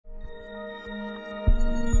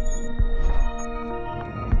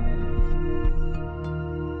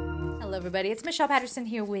everybody. It's Michelle Patterson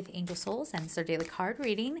here with Angel Souls, and it's our daily card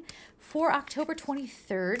reading for October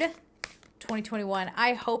 23rd, 2021.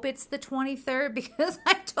 I hope it's the 23rd because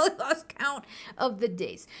I totally lost count of the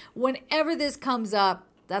days. Whenever this comes up,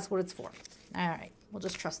 that's what it's for. All right, we'll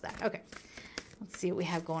just trust that. Okay, let's see what we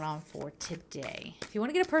have going on for today. If you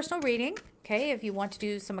want to get a personal reading, okay, if you want to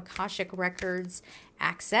do some Akashic Records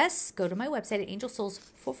access, go to my website at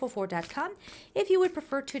angelsouls444.com. If you would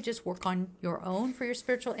prefer to just work on your own for your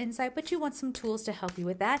spiritual insight, but you want some tools to help you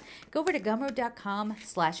with that, go over to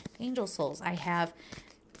gumroad.com/angelsouls. I have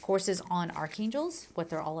courses on archangels, what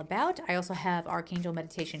they're all about. I also have archangel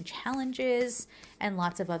meditation challenges and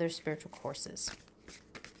lots of other spiritual courses.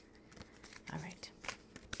 All right.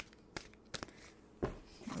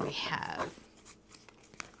 We have...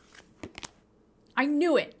 I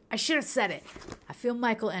knew it. I should have said it. I feel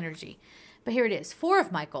Michael energy. But here it is. 4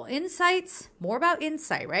 of Michael. Insights, more about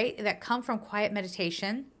insight, right? That come from quiet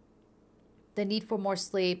meditation, the need for more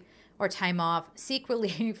sleep or time off, seek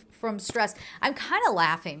relief from stress. I'm kind of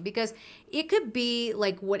laughing because it could be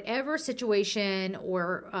like whatever situation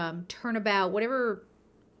or turnabout, whatever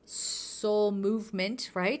soul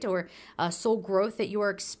movement, right? Or soul growth that you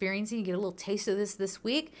are experiencing. You get a little taste of this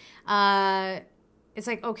week. It's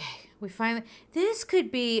like, okay, we finally, this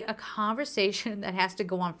could be a conversation that has to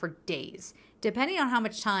go on for days, depending on how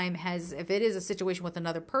much time has, if it is a situation with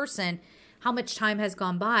another person, how much time has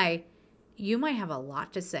gone by, you might have a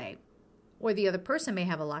lot to say, or the other person may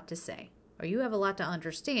have a lot to say, or you have a lot to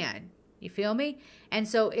understand. You feel me? And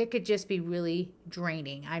so it could just be really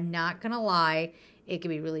draining. I'm not going to lie. It could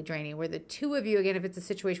be really draining where the two of you, again, if it's a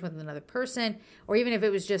situation with another person, or even if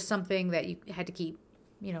it was just something that you had to keep,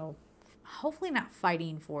 you know, hopefully not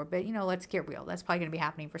fighting for, but, you know, let's get real. That's probably going to be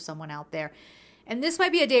happening for someone out there. And this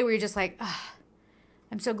might be a day where you're just like,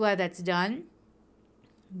 I'm so glad that's done,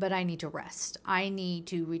 but I need to rest. I need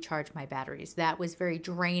to recharge my batteries. That was very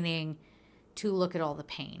draining to look at all the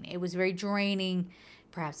pain. It was very draining.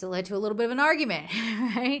 Perhaps it led to a little bit of an argument,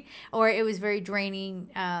 right? Or it was very draining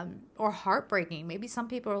or heartbreaking. Maybe some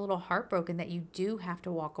people are a little heartbroken that you do have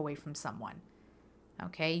to walk away from someone.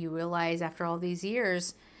 Okay, you realize after all these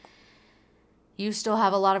years, you still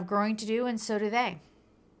have a lot of growing to do, and so do they,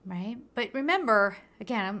 right? But remember,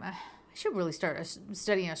 again, I should really start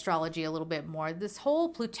studying astrology a little bit more. This whole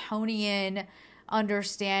Plutonian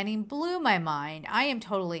understanding blew my mind. I am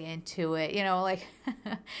totally into it, you know, like,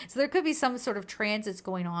 so there could be some sort of transits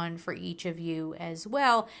going on for each of you as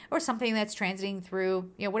well, or something that's transiting through,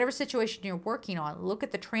 you know, whatever situation you're working on. Look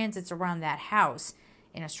at the transits around that house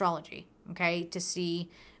in astrology, okay, to see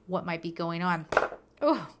what might be going on.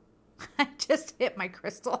 Oh, I just hit my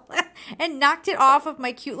crystal and knocked it off of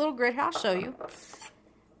my cute little grid. I'll show you.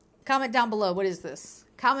 Comment down below. What is this?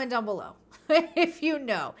 Comment down below if you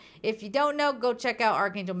know. If you don't know, go check out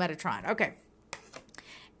Archangel Metatron. Okay.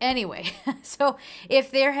 Anyway, so if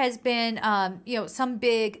there has been, you know, some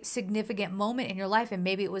big significant moment in your life, and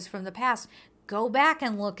maybe it was from the past, go back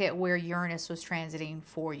and look at where Uranus was transiting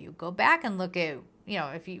for you. Go back and look at, you know,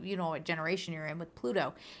 if you know what generation you're in with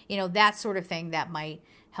Pluto, you know, that sort of thing that might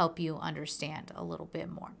help you understand a little bit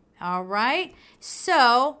more. All right.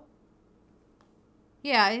 So,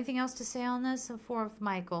 yeah, anything else to say on this? 4 of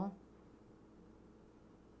Michael.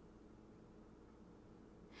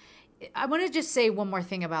 I want to just say one more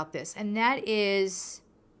thing about this, and that is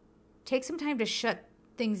take some time to shut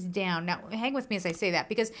things down. Now, hang with me as I say that,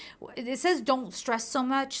 because it says don't stress so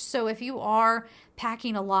much. So if you are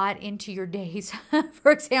packing a lot into your days,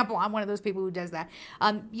 for example, I'm one of those people who does that.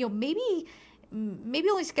 You know, maybe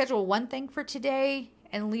only schedule one thing for today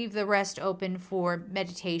and leave the rest open for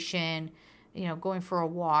meditation, you know, going for a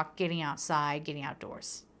walk, getting outside, getting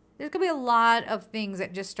outdoors. There's going to be a lot of things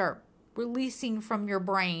that just start releasing from your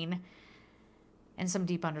brain and some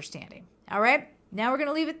deep understanding. All right. Now we're going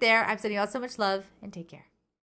to leave it there. I'm sending you all so much love, and take care.